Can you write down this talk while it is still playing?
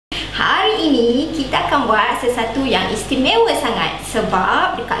Hari ini kita akan buat sesuatu yang istimewa sangat.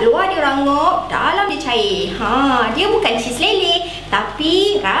 Sebab dekat luar dia rangup, dalam dia cair. Dia bukan cheese lele,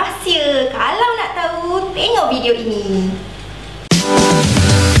 tapi rahsia. Kalau nak tahu, tengok video ini.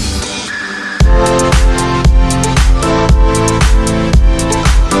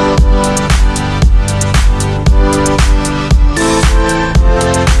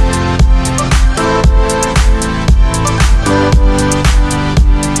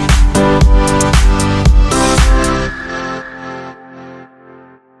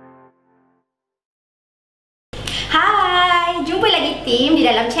 Tim di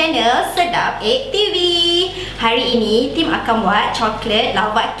dalam channel Sedap TV. Hari ini tim akan buat coklat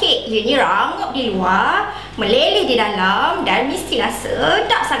lava kek. Ianya rangup di luar, meleleh di dalam dan mestilah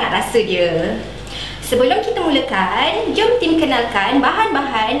sedap sangat rasa dia. Sebelum kita mulakan, jom tim kenalkan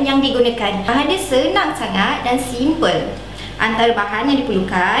bahan-bahan yang digunakan. Bahan dia senang sangat dan simple. Antara bahan yang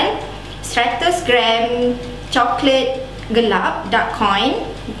diperlukan 100 gram coklat gelap dark coin,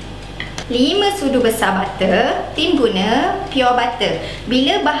 5 sudu besar butter. Tim guna pure butter.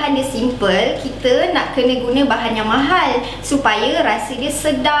 Bila bahan dia simple, kita nak kena guna bahan yang mahal supaya rasa dia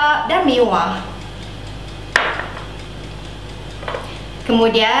sedap dan mewah.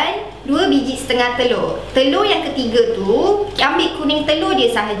 Kemudian 2 biji setengah telur. Telur yang ketiga tu, ambil kuning telur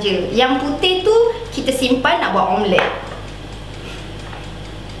dia sahaja. Yang putih tu kita simpan nak buat omelette.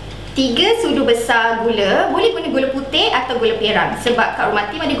 3 sudu besar gula. Boleh guna gula putih atau gula perang. Sebab kat rumah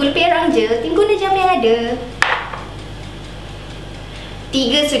tim ada gula perang je, tim guna je yang ada.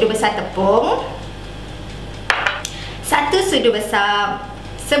 3 sudu besar tepung. 1 sudu besar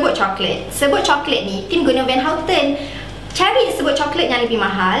serbuk coklat. Serbuk coklat ni tim guna Van Houten. Cari serbuk coklat yang lebih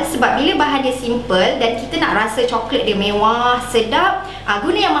mahal. Sebab bila bahan dia simple dan kita nak rasa coklat dia mewah, sedap,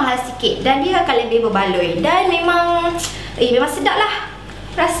 guna yang mahal sikit. Dan dia akan lebih berbaloi. Dan memang sedap lah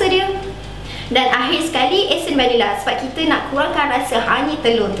rasa dia. Dan akhir sekali esen vanila. Sebab kita nak kurangkan rasa hanyir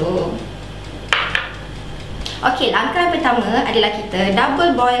telur tu. Okey, langkah pertama adalah kita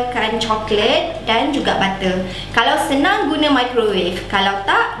double boilkan coklat dan juga butter. Kalau senang guna microwave, kalau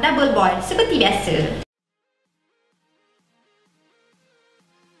tak double boil seperti biasa.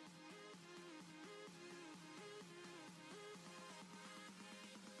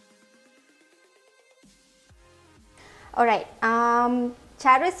 Alright,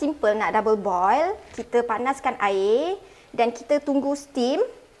 cara simple nak double boil, kita panaskan air dan kita tunggu steam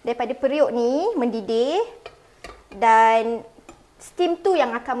daripada periuk ni mendidih, dan steam tu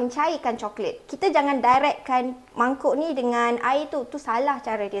yang akan mencairkan coklat. Kita jangan directkan mangkuk ni dengan air tu salah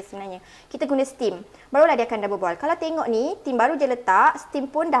cara dia sebenarnya. Kita guna steam, barulah dia akan double boil. Kalau tengok ni, steam baru je letak,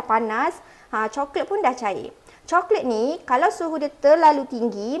 steam pun dah panas, coklat pun dah cair. Coklat ni kalau suhu dia terlalu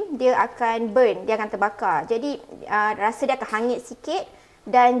tinggi, dia akan burn, dia akan terbakar. Jadi rasa dia akan hangit sikit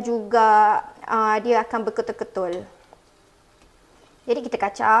dan juga dia akan berketul-ketul. Jadi kita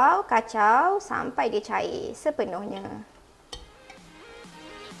kacau sampai dia cair sepenuhnya.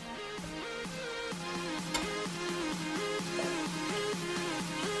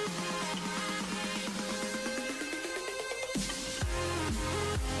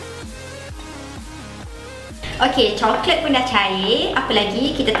 Okey, coklat pun dah cair. Apa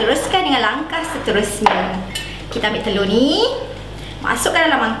lagi? Kita teruskan dengan langkah seterusnya. Kita ambil telur ni, masukkan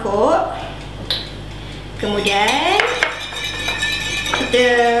dalam mangkuk. Kemudian kita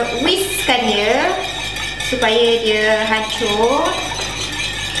whiskkan dia supaya dia hancur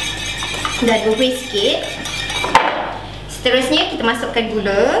dan berwis sikit. Seterusnya kita masukkan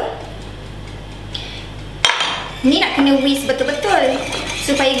gula. Ni nak kena whisk betul-betul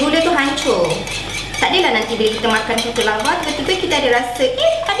supaya gula tu hancur. Tak adalah nanti bila kita makan coklat lava, tiba-tiba kita ada rasa,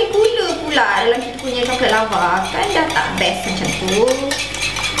 ada gula pula dalam kita punya coklat lava. Kan dah tak best macam tu.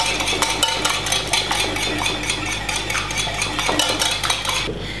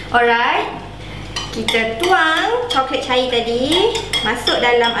 Alright, kita tuang coklat cair tadi masuk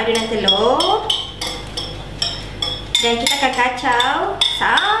dalam adunan telur. Dan kita akan kacau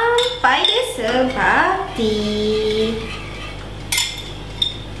sampai dia sebati.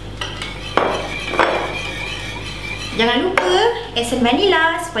 Jangan lupa esen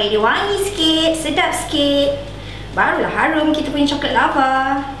vanila supaya dia wangi sikit, sedap sikit. Barulah harum kita punya coklat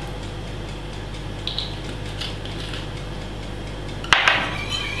lava.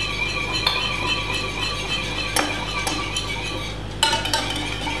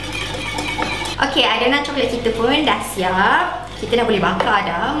 Okey, adonan coklat kita pun dah siap. Kita dah boleh bakar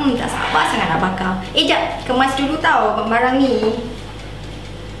dah. Tak sabar sangat nak bakar. Jap, kemas dulu tau barang ni.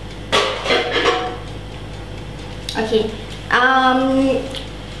 Okey.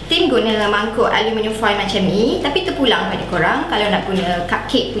 Tim guna mangkuk aluminium foil macam ni, tapi terpulang pada korang kalau nak guna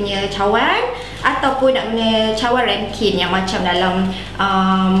cupcake punya cawan ataupun nak guna cawan rankin yang macam dalam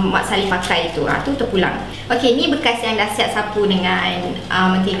Mak Salih pakai tu, tu terpulang. Okey, ni bekas yang dah siap sapu dengan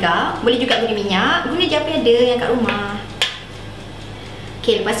mentega. Boleh juga guna minyak, guna je apa yang ada yang kat rumah.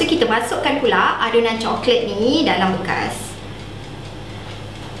 Okey, lepas tu kita masukkan pula adunan coklat ni dalam bekas.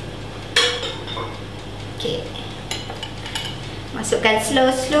 Okey, masukkan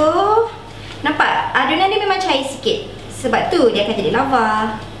slow-slow. Nampak? Adunan ni memang cair sikit, sebab tu dia akan jadi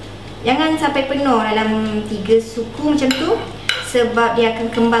lava. Jangan sampai penuh dalam 3 suku macam tu, sebab dia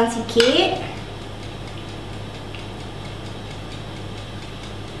akan kembang sikit.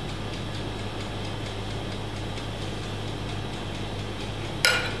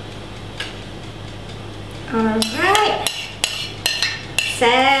 Alright,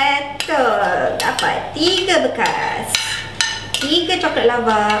 settle. Dapat 3 bekas, 3 coklat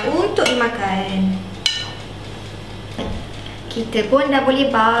lava untuk dimakan. Kita pun dah boleh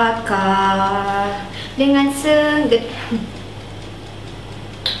bakar dengan sengget.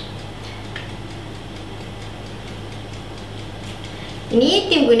 Ini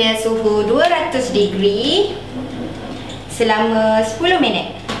Tim guna suhu 200 degree selama 10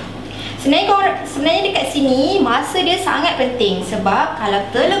 minit. Sebenarnya dekat sini masa dia sangat penting, sebab kalau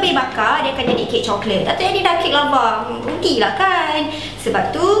terlebih bakar dia akan jadi kek coklat. Tak jadi dah kek lava, rugilah kan.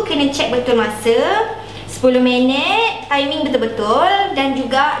 Sebab tu kena check betul masa, 10 minit, timing betul-betul, dan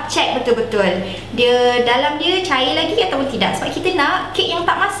juga check betul-betul dia dalam dia cair lagi ataupun tidak. Sebab kita nak kek yang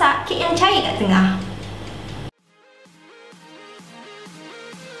tak masak, kek yang cair kat tengah.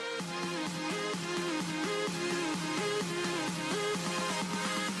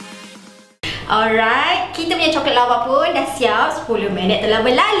 Alright, kita punya coklat lava pun dah siap. 10 minit telah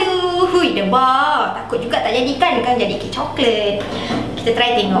berlalu. Hui, debak. Takut juga tak jadi kan jadi kek coklat. Kita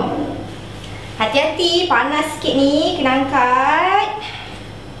try tengok. Hati-hati, panas sikit ni, kena angkat.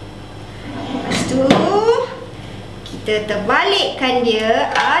 Lepas tu kita terbalikkan dia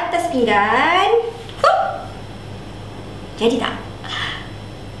atas pinggan. Jadi tak?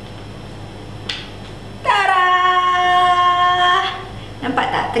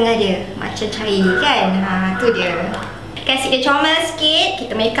 Nampak tak tengah dia macam cair kan? Tu dia. Kasih dia comel sikit.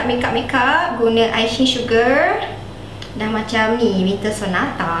 Kita make up. Guna icing sugar. Dah macam ni, winter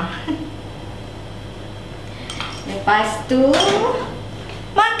sonata. Lepas tu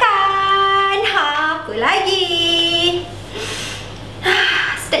makan. Apa lagi?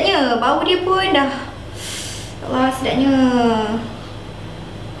 Sedapnya. Bau dia pun dah, Allah, sedapnya.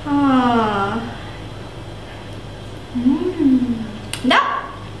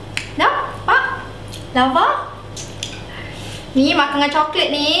 Dah, Pak. Lava. Ni makan dengan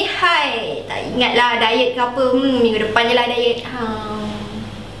coklat ni. Hai, tak ingatlah diet ke apa. Minggu depan je lah diet.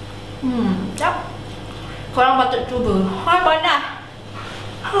 Sedap. Korang patut cuba. Hai, panas.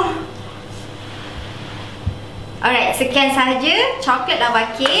 Alright, sekian sahaja coklat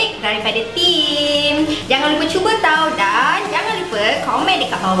lava cake daripada Tim. Jangan lupa cuba tau, dan jangan lupa komen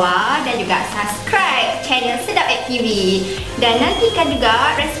dekat bawah dan juga subscribe channel Sedap TV. Dan nantikan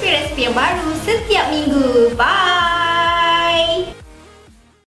juga resepi-resepi yang baru setiap minggu. Bye!